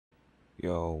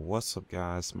Yo, what's up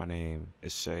guys? My name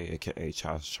is Shay, aka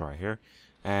Charles Try here.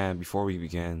 And before we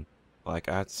begin, like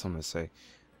I had something to say.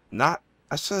 Not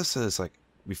I should have said this like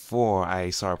before I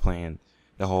started playing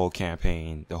the whole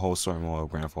campaign, the whole story mode of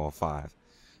Grand Theft Auto 5.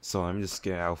 So let me just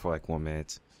get out for like 1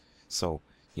 minute. So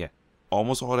yeah,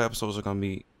 almost all the episodes are gonna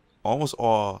be almost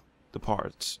all the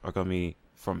parts are gonna be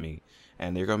from me.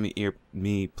 And they're gonna be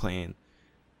me playing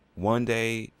 1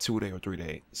 day, 2 day, or 3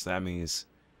 days. So that means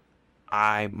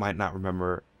I might not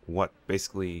remember what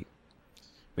basically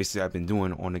I've been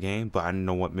doing on the game, but I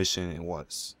know what mission it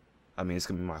was. I mean, it's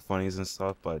gonna be my funnies and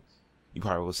stuff, but you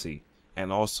probably will see.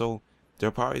 And also, there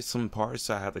are probably some parts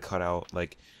I have to cut out.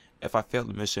 Like, if I fail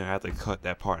the mission, I have to cut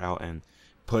that part out and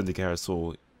put it together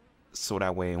so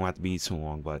that way it won't have to be too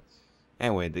long. But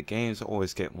anyway, the games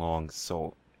always get long,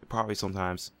 so probably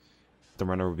sometimes the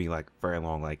runner will be like very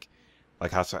long. Like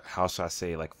how should I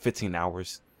say, like 15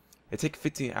 hours. It takes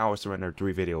 15 hours to render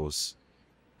 3 videos,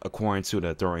 according to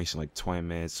the duration, like 20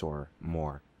 minutes or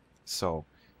more. So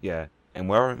yeah, and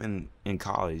where I'm in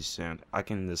college, and I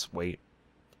can just wait.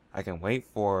 I can wait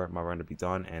for my run to be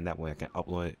done, and that way I can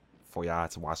upload it for y'all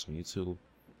to watch on YouTube.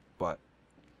 But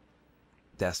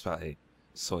that's about it.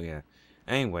 So yeah.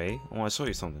 Anyway, I want to show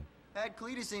you something. Had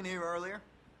Cletus in here earlier.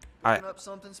 I Picking up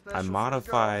something special I for the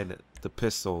modified the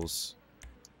pistols.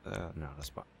 No,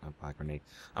 that's my grenade.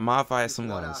 I modified girl.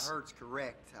 something What else. I heard's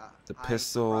correct. The I ain't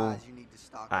pistol. surprised you need to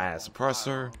stock I up had on suppressor.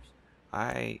 firearms.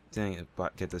 I didn't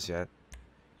get this yet.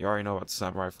 You already know about the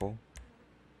sniper rifle.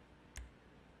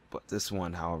 But this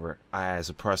one, however, I had a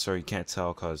suppressor. You can't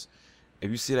tell because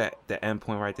if you see that the end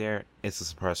point right there, it's a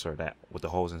suppressor that with the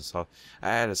holes and stuff. I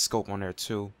had a scope on there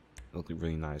too. It looked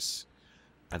really nice.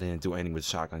 I didn't do anything with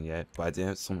shotgun yet, but I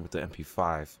did something with the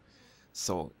MP5.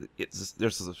 So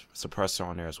there's a suppressor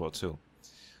on there as well too.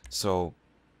 So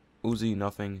Uzi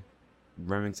nothing,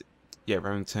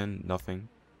 Remington nothing,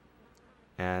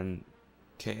 and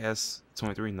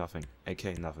KS-23 nothing,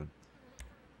 AK nothing.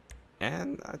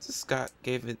 And I just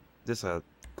gave it this a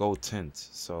gold tint.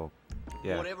 So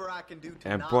yeah, Whatever I can do to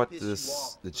and not brought piss you this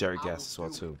off, the Jerry I gas as will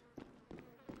well do too.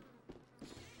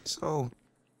 So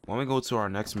when we go to our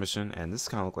next mission, and this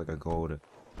kind of look like a gold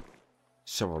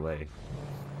Chevrolet.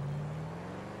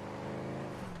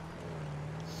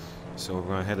 So we're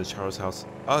gonna head to Charles' house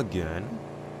again,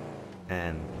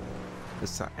 and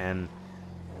this time, and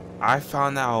I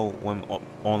found out when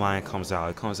online comes out.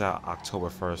 It comes out October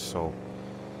 1st. So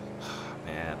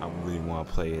man, I really want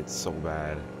to play it so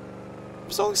bad.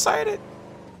 I'm so excited.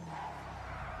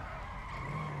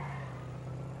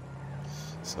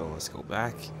 So let's go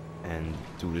back and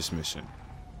do this mission.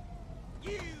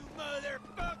 You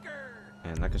motherfucker!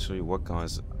 And I can show you what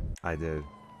guns I did.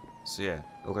 So yeah,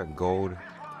 look like gold.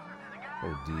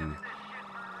 OD.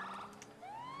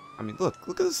 I mean, look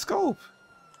at the scope.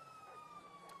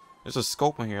 There's a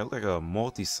scope in here, look like a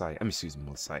multi-sight. I mean, excuse me,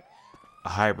 multi-sight. A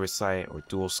hybrid sight or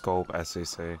dual scope, as they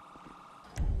say.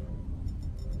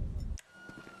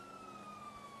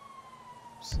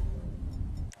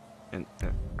 And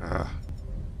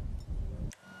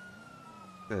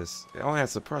this, it only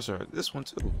has suppressor. This one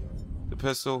too. The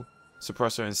pistol,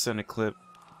 suppressor, and center clip.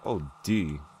 Oh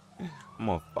D, I'm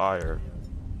on fire.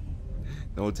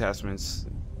 No attachments,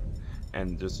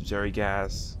 and just Jerry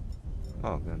gas.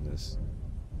 Oh goodness.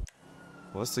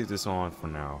 Well, let's leave this on for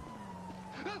now.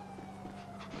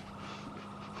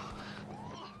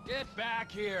 Get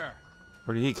back here!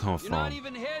 Where did he come You're from? not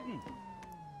even hidden!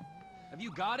 Have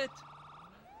you got it?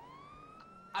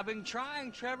 I've been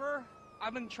trying, Trevor.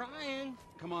 I've been trying.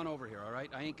 Come on over here, alright?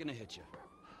 I ain't gonna hit you.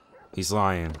 He's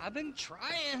lying. I've been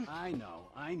trying. I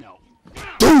know.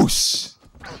 Deuce!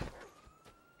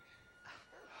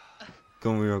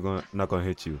 Not gonna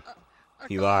hit you.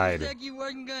 He I thought lied. You said you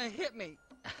wasn't gonna hit me.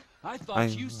 I thought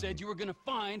you said you were gonna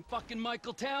find fucking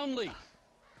Michael Townley.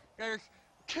 There's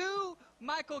 2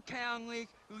 Michael Townleys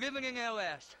living in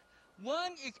LS.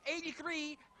 One is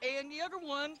 83, and the other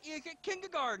one is at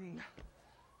kindergarten.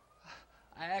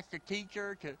 I asked the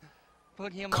teacher to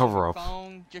put him Cover on up. the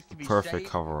phone just to be Perfect safe.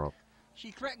 cover up. She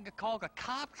threatened to call the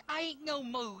cops. I ain't no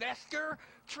molester,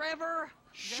 Trevor.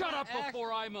 Shut Then up I asked-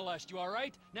 before I molest you,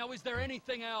 alright? Now is there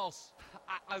anything else?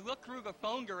 I looked through the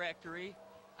phone directory.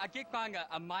 I did find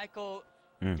a Michael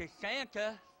Mm.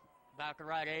 DeSanta, about the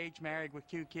right age, married with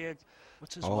 2 kids.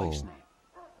 What's his Oh. wife's name?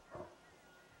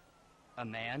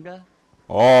 Amanda?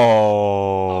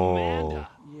 Oh. Amanda.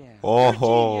 Yeah. You're a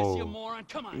genius, you Oh. moron.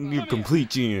 Come on, You come complete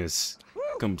genius.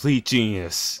 Complete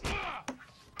genius.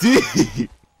 here.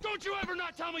 Don't you ever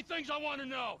not tell me things I want to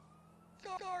know.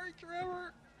 Sorry,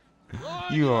 Trevor. Run,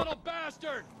 You you are- little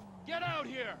bastard. Get out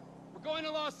here. We're going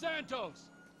to Los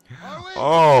Santos.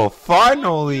 Oh, Me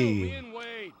finally! and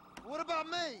Wade. What about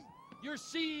me? You're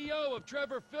CEO of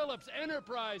Trevor Phillips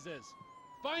Enterprises.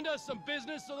 Find us some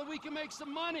business so that we can make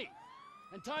some money.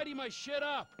 And tidy my shit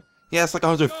up. Yeah, it's like Go,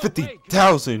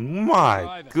 150,000. My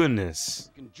driving. goodness.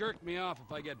 You can jerk me off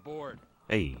if I get bored.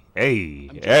 Hey, hey,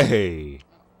 I'm hey,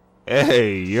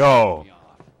 hey, yo. Me off.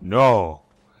 No.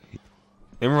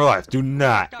 In real life, do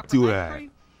not Stop for do ice that.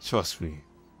 cream? Trust me.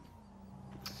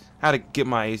 I had to get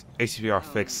my HDR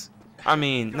fixed. I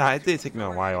mean, nah, it did take me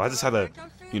a while. I just had to,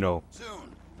 you know,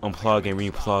 unplug and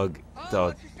replug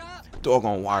the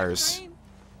doggone wires.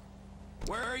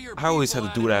 Where are your I always people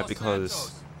had to at do in that Los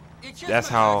because Santos? that's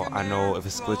how I know if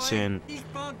it's glitching,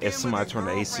 if somebody turned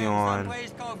the AC on,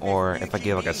 or if I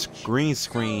get like a green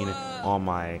screen on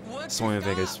my Sony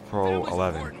Vegas Pro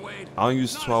 11. I don't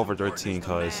use 12 or 13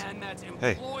 because,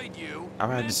 hey, I'd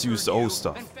rather just use the old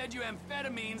stuff.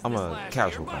 I'm a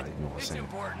casual guy, you know what I'm saying?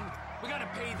 We gotta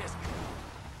pay this.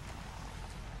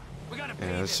 We gotta pay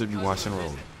And I this should be watching the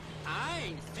road. I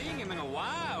ain't seen him in a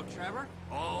while, Trevor.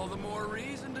 All the more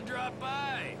reason to drop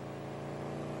by.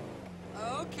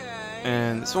 Okay.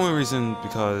 And it's the only reason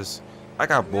because I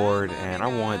got bored and I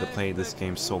wanted to play this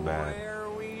game so bad.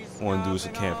 I want to do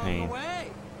some campaign.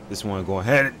 Just want to go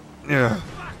ahead. Yeah.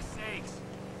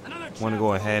 Want to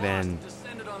go ahead and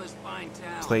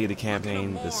play the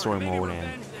campaign, the story mode,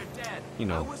 and you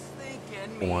know,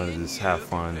 I wanted to just have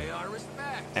fun.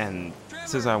 And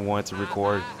since I wanted to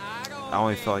record, I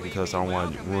only felt like it because I don't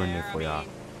want to ruin it for y'all,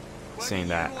 saying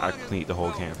that I completed the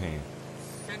whole campaign.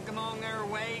 Sent them on their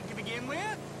way to begin with.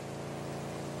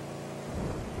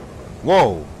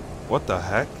 Whoa! What the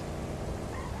heck?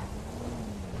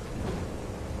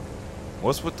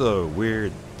 What's with the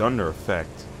weird thunder effect?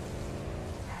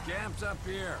 Camp's up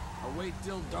here. I'll wait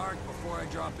till dark before I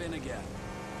drop in again.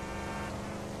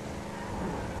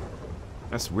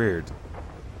 That's weird.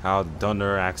 How the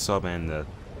thunder acts up and the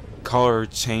color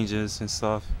changes and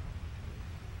stuff.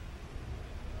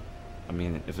 I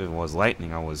mean, if it was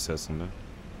lightning, I would have said something.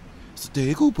 So there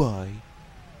you go by.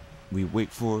 We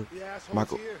wait for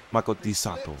Michael Di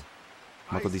Sato.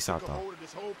 Michael Di Sato.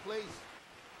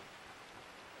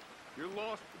 You're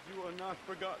lost, but you are not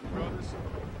forgotten, brothers.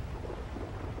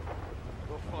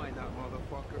 We'll find that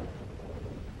motherfucker.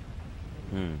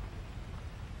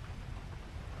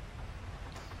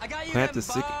 I got you Plant them the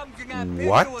sick- bombs and that pistol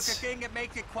What? with the thing that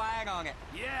makes it quiet on it.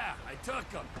 Yeah, I took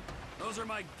them. Those are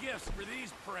my gifts for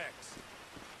these pricks.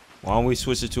 Why don't we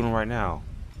switch it to them right now?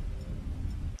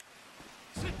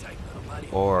 Sit tight, little buddy.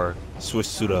 Or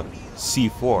switch to the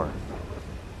C4.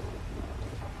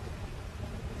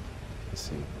 Let's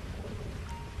see.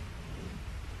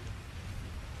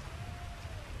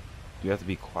 You have to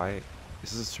be quiet.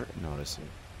 This is a certain. No, this is.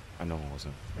 I know it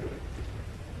wasn't.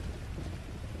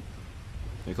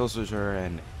 It goes to her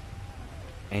and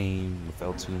aim with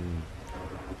L2.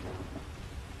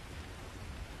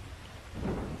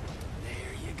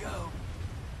 There you go.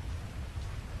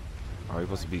 Are we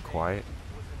supposed to be quiet?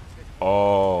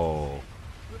 Oh.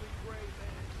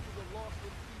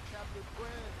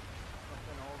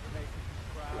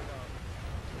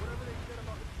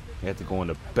 You have to go in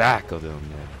the back of them,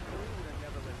 man.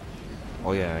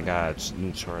 Oh yeah, I got a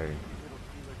new tray.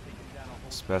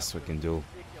 It's best we can do.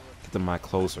 Get the mic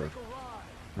closer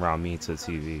around me to the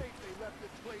TV. God.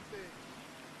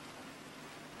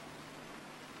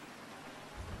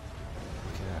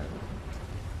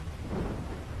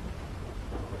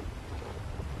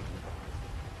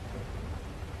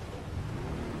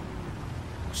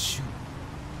 Oh, shoot.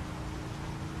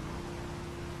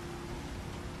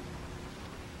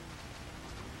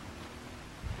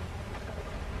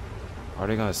 Are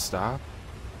they gonna stop?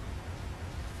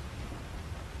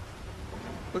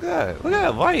 Look at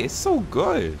that light, it's so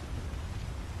good.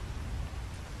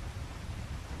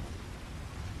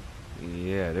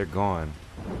 Yeah, they're gone.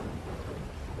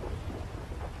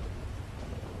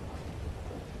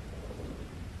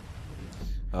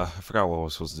 I forgot what I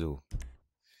was supposed to do.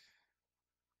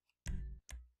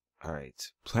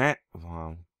 Alright. Plant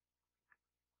bomb.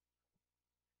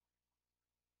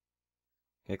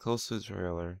 Get close to the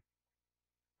trailer.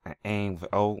 I aim with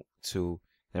O2,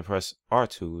 then press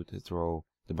R2 to throw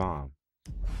the bomb.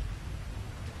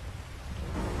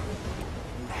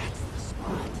 That's the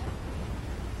spot.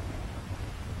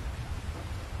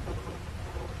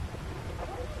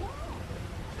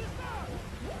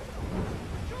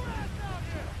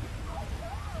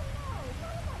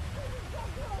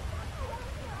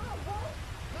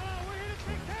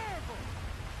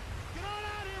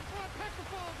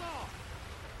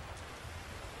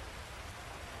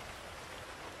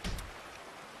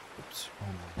 Oops. Oh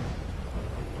no.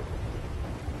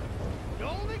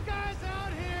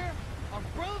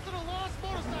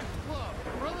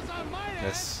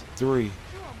 That's 3. You are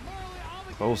morally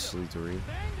obligated Closely to 3.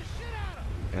 bang the shit out of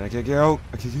him. And I can't get out.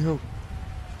 I can't get out.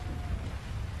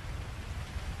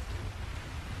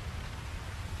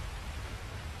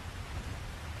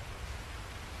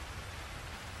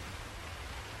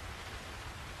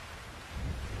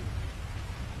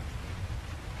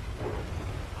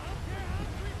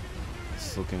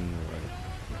 It's looking right.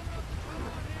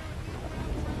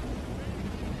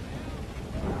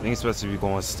 I think it's supposed to be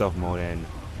going stealth mode and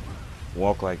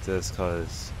walk like this,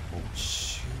 cause oh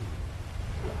shoot.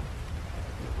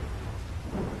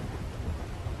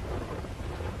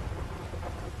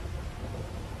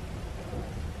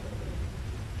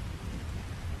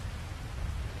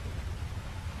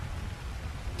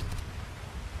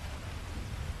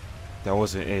 That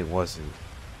wasn't it, was it?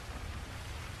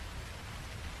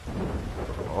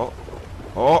 Oh,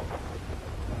 oh.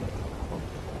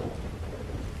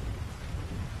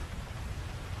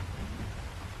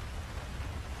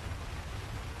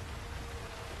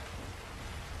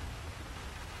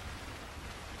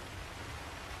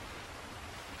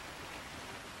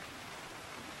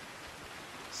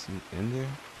 Is he in there?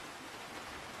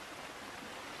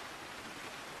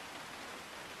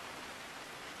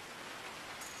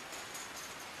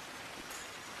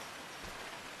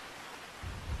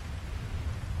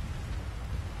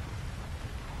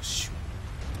 Oh shoot.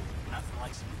 Nothing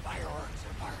like some fireworks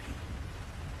at a party.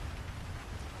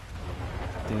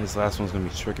 I think this last one's gonna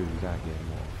be tricky. We gotta get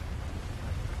him off.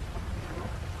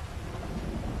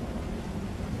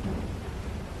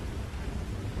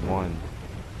 One.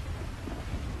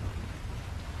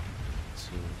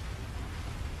 2.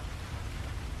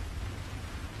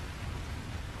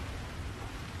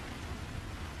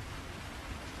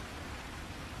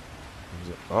 Where's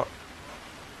it? Oh.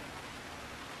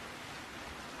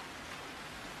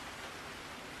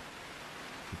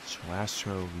 The last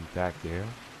trail will be back there.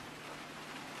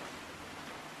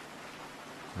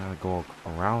 Gotta go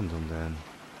around them then.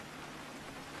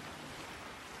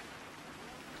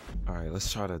 Alright,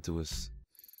 let's try to do this.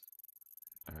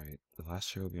 Alright, the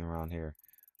last trail will be around here.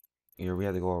 Either we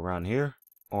have to go around here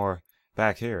or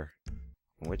back here.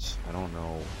 Which I don't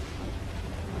know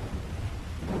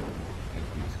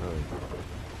if we could.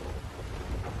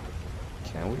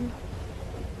 Can we?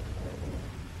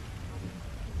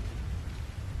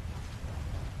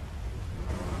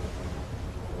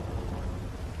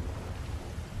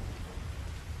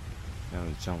 Now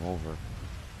we jump over.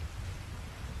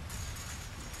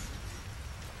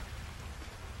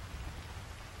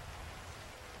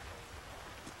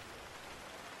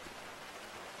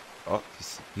 Oh,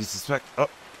 he suspect. Oh,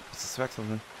 he suspects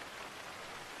something.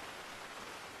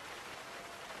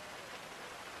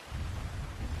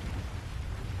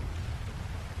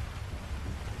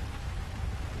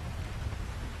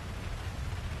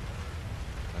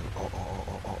 Oh, oh,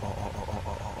 oh, oh, oh, oh, oh, oh,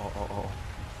 oh, oh, oh, oh.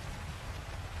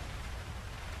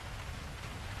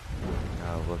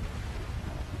 Gotta look.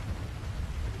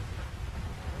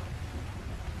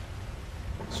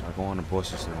 Should I go on the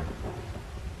bushes now?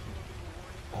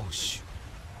 Oh shoot.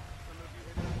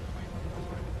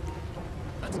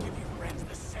 Let's give you friends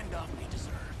the send-off they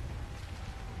deserve.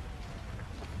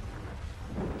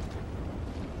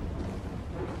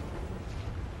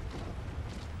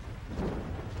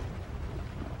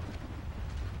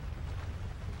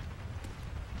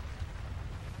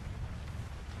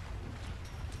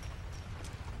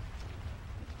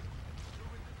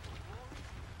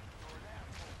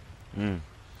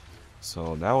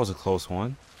 So that was a close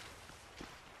one.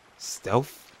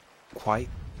 Stealth, quiet,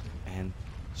 and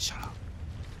shut up.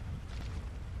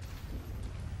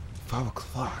 5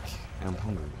 o'clock, and I'm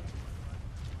hungry.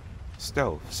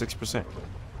 Stealth, 6%.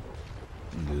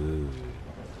 Good.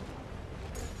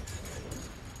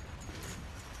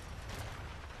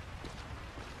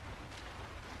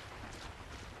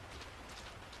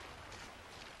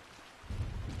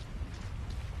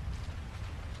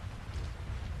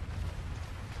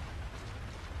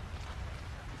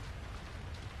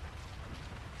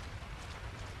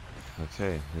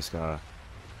 Okay, just gotta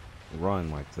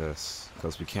run like this,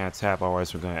 because we can't tap,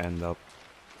 otherwise we're gonna end up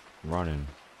running.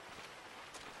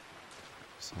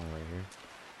 Someone right here.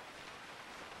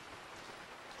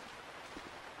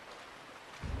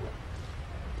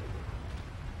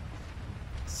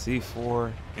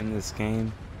 C4 in this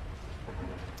game,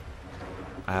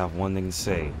 I have one thing to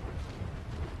say: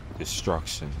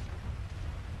 destruction.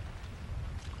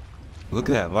 Look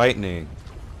at that lightning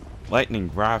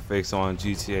graphics on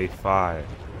GTA 5.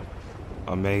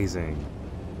 Amazing.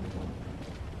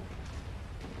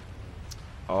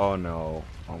 Oh no,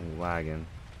 I'm lagging.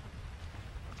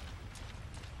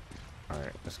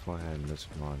 Alright, let's go ahead and let's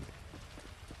run.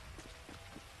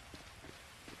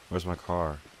 Where's my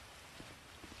car?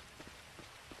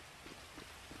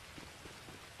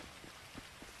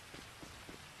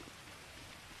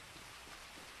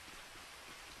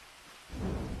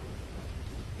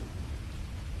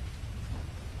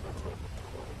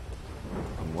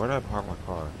 Where did I park my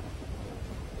car?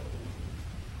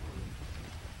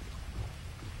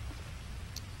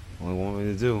 Only one way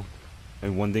to do.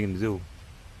 And one thing to do.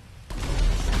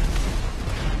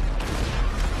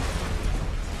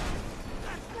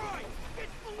 That's right!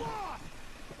 It's the law!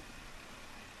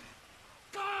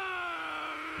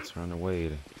 Let's run away.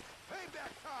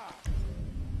 Payback time!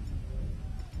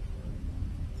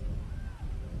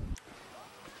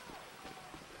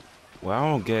 What I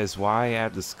don't get is why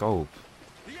add the scope.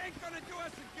 He ain't gonna do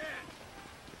us again!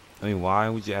 I mean, why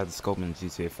would you add the scope in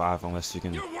GTA 5 unless you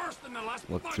can You're worse than the last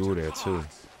look bunch through of there too?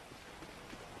 cops.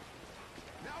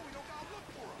 Now we don't gotta look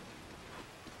for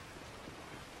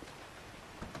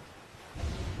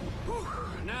him.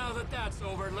 Whew. Now that that's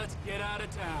over, let's get out of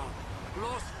town.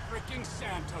 Los freaking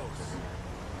Santos.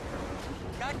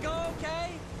 That go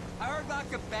okay? I heard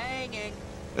lots of banging.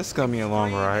 It's gonna be a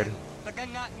long ride But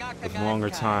then not the with gun longer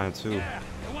kind. time too. Yeah,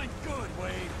 it went good,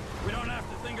 Wade. We don't have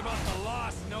to think about the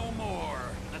loss no more.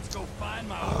 Let's go find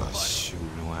my old Oh buddy. shoot,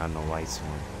 we don't have no lights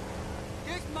on.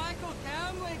 This Michael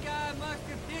Townley guy must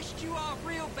have pissed you off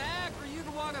real bad for you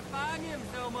to want to find him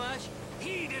so much.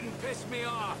 He didn't piss me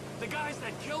off. The guys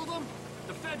that killed him,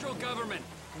 the federal government,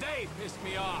 they pissed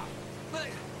me off. But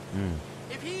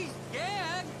if he's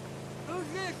dead, who's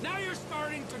this? Now you're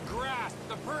starting to grasp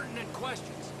the pertinent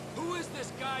questions. Who is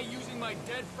this guy using my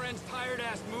dead friend's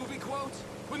tired-ass movie quotes?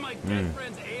 With my dead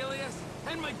friend's alias?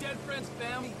 And my dead friend's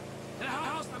family? And a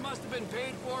house I must have been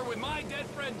paid for with my dead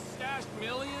friend's stashed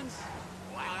millions?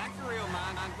 Wow, that's a real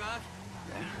mind fuck.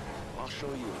 I'll show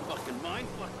you a fucking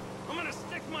mindfuck. I'm gonna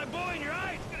stick my boy in your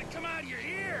eye. It's gonna come out of your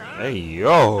ear, huh? Hey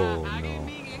yo, I didn't no.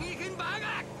 mean anything by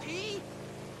that, T.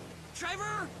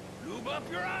 Trevor? Lube up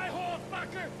your eye hole,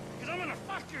 fucker. Cause I'm gonna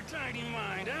fuck your tiny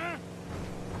mind, huh?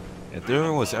 If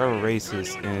there was ever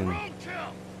racist in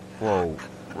whoa,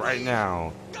 right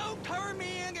now, Don't turn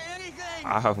me into anything.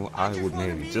 I just would wanna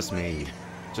maybe, be just Wade.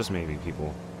 maybe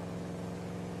people.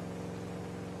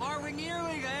 Are we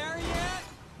nearly there yet?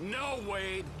 No,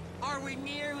 Wade. Are we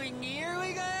nearly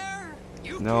there?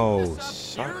 You No, keep this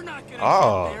up, shut you're not gonna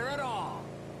up. get there at all.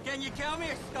 Can you tell me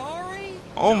a story?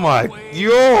 Oh my, Wade. Play a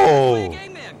yo!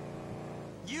 game then.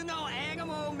 You know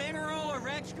animal, mineral, or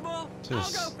vegetable?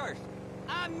 Just- I'll go first.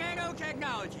 I'm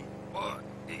nanotechnology.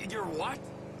 You're what?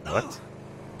 What?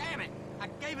 Damn it! I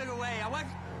gave it away. I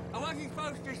wasn't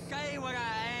supposed to say what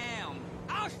I am.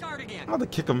 I'll start again. I'm about to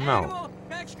kick him out. Animal,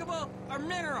 vegetable, or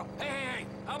mineral? Hey,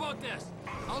 how about this?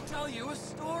 I'll tell you a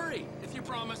story if you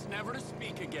promise never to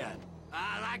speak again.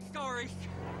 I like stories.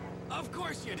 Of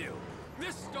course you do.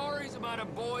 This story's about a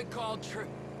boy called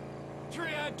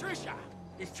Trisha.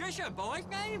 Is Trisha a boy's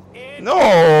name?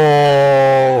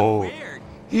 No! Weird.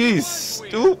 He's Was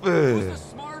weird. stupid. Who's the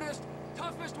smartest,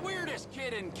 toughest, weirdest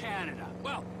kid in Canada?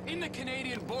 Well, in the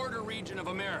Canadian border region of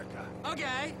America.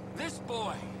 Okay. This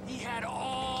boy, he had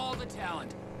all the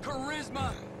talent,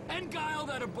 charisma, and guile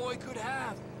that a boy could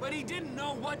have, but he didn't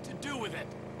know what to do with it.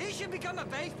 He should become a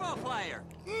baseball player.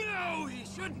 No, he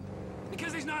shouldn't,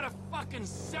 because he's not a fucking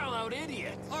sellout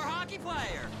idiot. Or hockey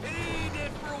player. He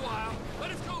did for a while, but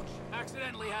his coach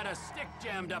accidentally had a stick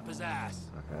jammed up his ass.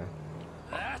 Okay.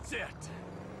 That's it.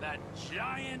 That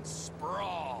giant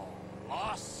sprawl,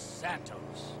 Los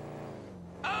Santos.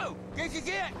 Oh, this is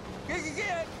it. This is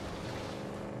it.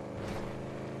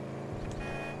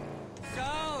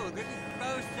 So, this is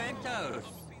Los Santos.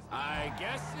 I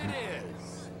guess it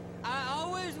is. I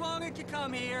always wanted to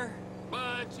come here.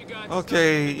 But you got Okay, stuck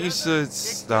in the you desert. should It's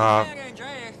stop. San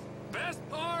Andreas. Best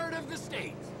part of the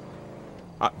state.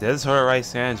 That's her, right,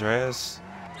 San Andreas?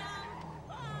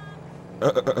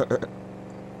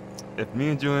 If me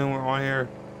and Julian were on here,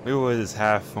 we would just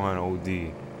have fun,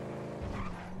 OD.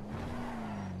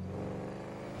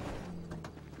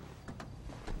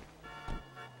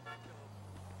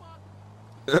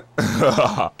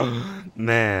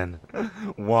 Man,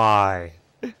 why?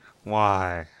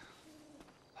 Why?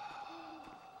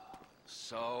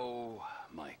 So,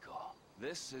 Michael,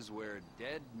 this is where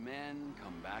dead men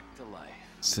come back to life.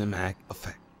 Cinematic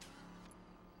effect.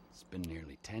 It's been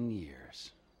nearly 10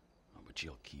 years. Oh, but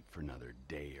you'll keep for another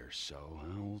day or so,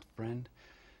 huh, old friend?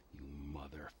 You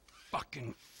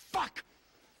motherfucking fuck!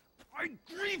 I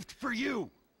grieved for you!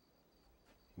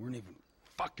 You weren't even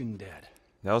fucking dead.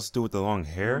 That was the dude with the long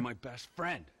You're hair? my best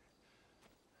friend.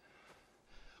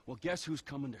 Well, guess who's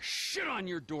coming to shit on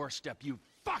your doorstep, you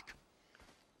fuck!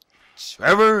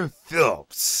 Trevor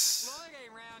Phillips. Lloyd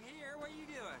ain't around here. What are you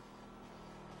doing?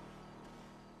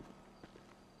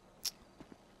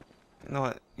 You know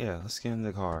what? Yeah, let's get in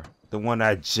the car. The one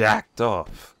that jacked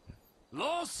off.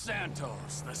 Los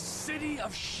Santos, the city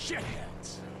of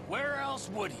shitheads. Where else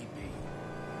would he be?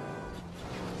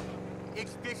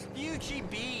 It's Vespucci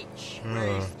Beach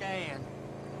where he's staying.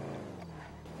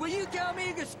 Will you tell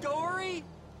me the story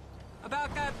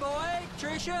about that boy,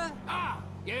 Trisha? Ah,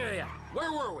 yeah.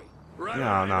 Where were we?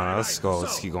 No, let's go.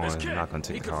 Let's keep going. This kid, I'm not gonna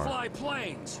take he the could car. fly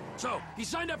planes. So he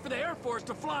signed up for the Air Force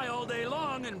to fly all day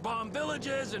long and bomb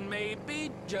villages and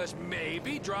maybe, just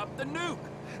maybe, drop the nuke.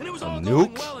 And it was all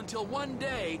going well until one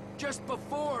day, just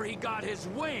before he got his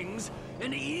wings,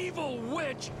 an evil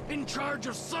witch in charge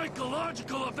of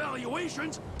psychological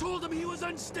evaluations told him he was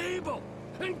unstable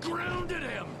and grounded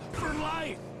him for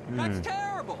life. That's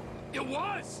terrible. It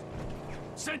was.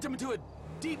 Sent him into a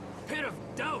deep pit of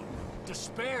doubt,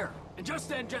 despair. And just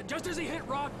then, just as he hit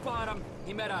rock bottom,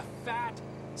 he met a fat,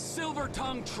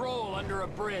 silver-tongued troll under a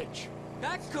bridge.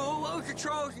 That's cool. What was the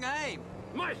troll's name?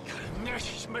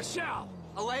 Michelle.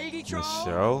 A lady troll?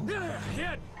 Michelle? Yeah, he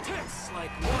had tits like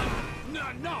one.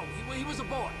 No, he was a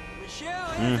boy.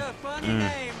 Michelle is a funny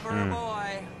name for a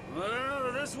boy.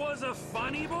 Well, this was a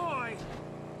funny boy.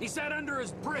 He sat under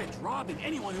his bridge, robbing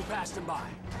anyone who passed him by.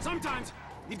 Sometimes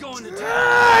he'd go into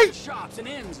town, shops and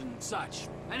inns and such.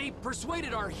 And he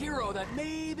persuaded our hero that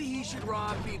maybe he should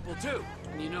rob people too.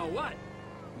 And you know what?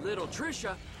 Little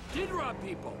Trisha did rob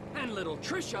people, and little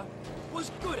Trisha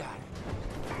was good at it.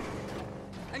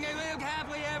 And they lived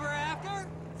happily ever after?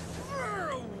 For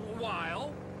a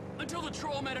while. Until the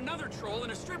troll met another troll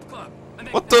in a strip club. And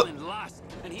they What fell the? in lust.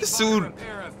 And he This bought her dude- a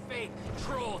pair of fake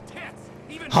troll tits.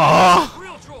 Even Huh?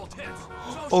 real troll tits.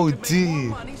 So Oh, she could make D.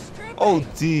 more money stripping. Oh,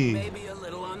 D. Maybe a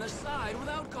little on the side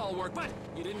without call work. But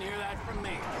you didn't hear that from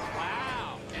me.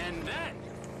 Wow. And then...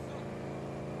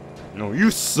 No,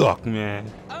 you suck, man.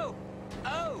 Oh.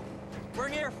 We're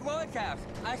near Floyd's house.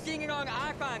 I seen it on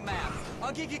iPhone maps.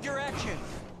 I'll give you directions.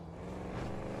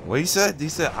 What he said? He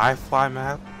said I fly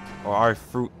map or I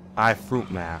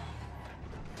fruit map.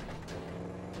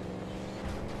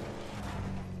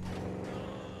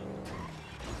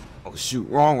 Oh shoot!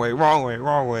 Wrong way!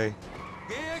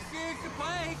 This is the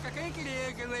place. I think it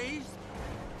is, at least.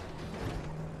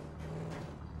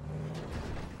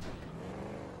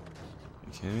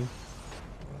 You kidding me?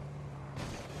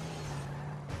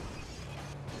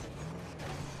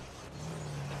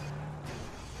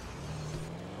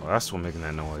 Oh, that's what making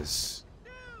that noise.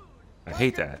 I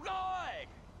hate that.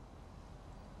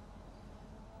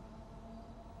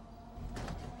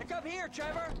 It's up here,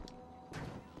 Trevor.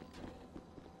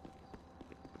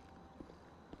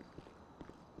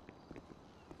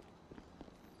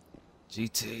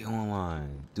 GTA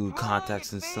Online, do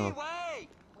contacts and stuff, Wait.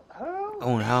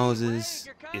 own houses,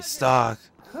 get stock.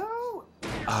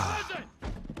 Listen!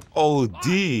 Oh,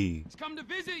 D. He's come to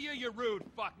visit you, you rude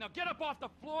fuck. Now get up off the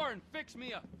floor and fix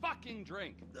me a fucking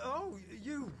drink. Oh,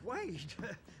 you wait.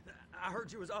 I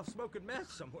heard you was off smoking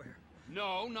meth somewhere.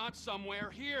 No, not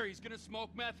somewhere. Here. He's gonna smoke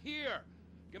meth here.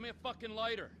 Give me a fucking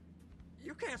lighter.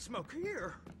 You can't smoke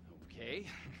here. Okay.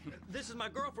 This is my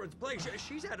girlfriend's place.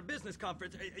 She's at a business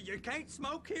conference. You can't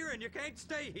smoke here and you can't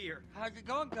stay here. How's it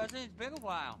going, cousin? It's been a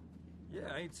while.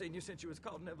 Yeah, I ain't seen you since you was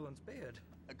caught in Evelyn's bed.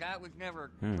 That was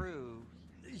never proved.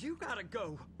 You gotta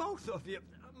go, both of you.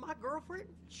 My girlfriend,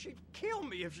 she'd kill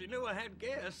me if she knew I had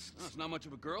guests. Well, it's not much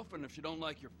of a girlfriend if you don't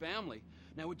like your family.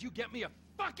 Now, would you get me a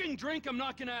fucking drink? I'm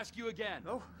not gonna ask you again.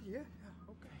 Oh, yeah,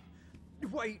 okay.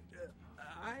 Wait,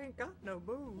 I ain't got no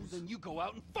booze. Then you go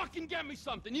out and fucking get me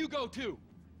something. You go too.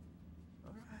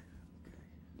 All right,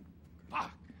 okay.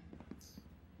 Fuck.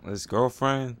 His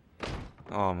girlfriend?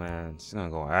 Oh man, she's gonna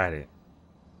go at it.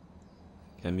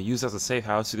 Can be used as a safe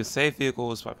house. You can save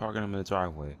vehicles by parking them in the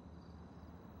driveway.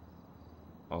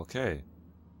 Okay.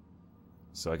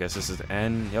 So I guess this is the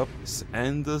end. Yep, it's the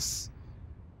end this.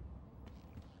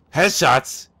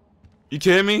 Headshots? You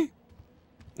kidding me?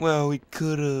 Well, we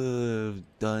could have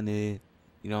done it.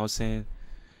 You know what I'm saying?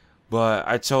 But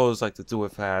I chose like to do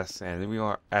it fast, and we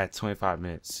are at 25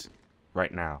 minutes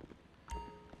right now.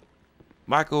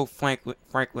 Michael,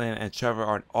 Franklin, and Trevor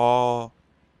are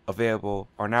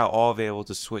now all available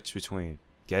to switch between.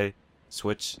 Get it?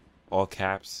 Switch. All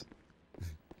caps.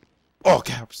 All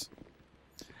caps.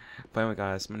 But anyway,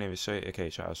 guys, my name is Shay, aka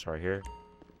Charles right here.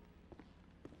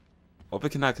 Open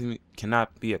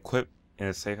cannot be equipped in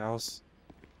a safe house.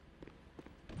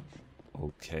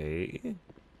 Okay.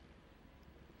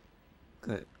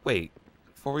 Good. Wait.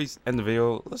 Before we end the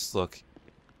video, let's look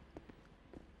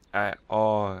at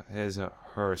all his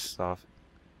her stuff.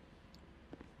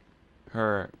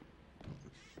 Her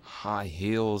high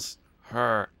heels.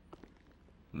 Her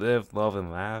live, love,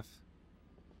 and laugh.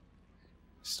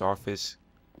 Starfish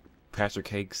Patrick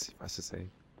cakes, if I should say.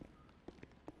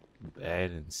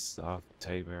 Bed and stuff,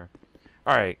 teddy bear.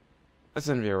 Alright, let's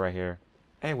end the video right here.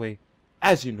 Anyway,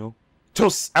 as you know,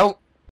 toast out.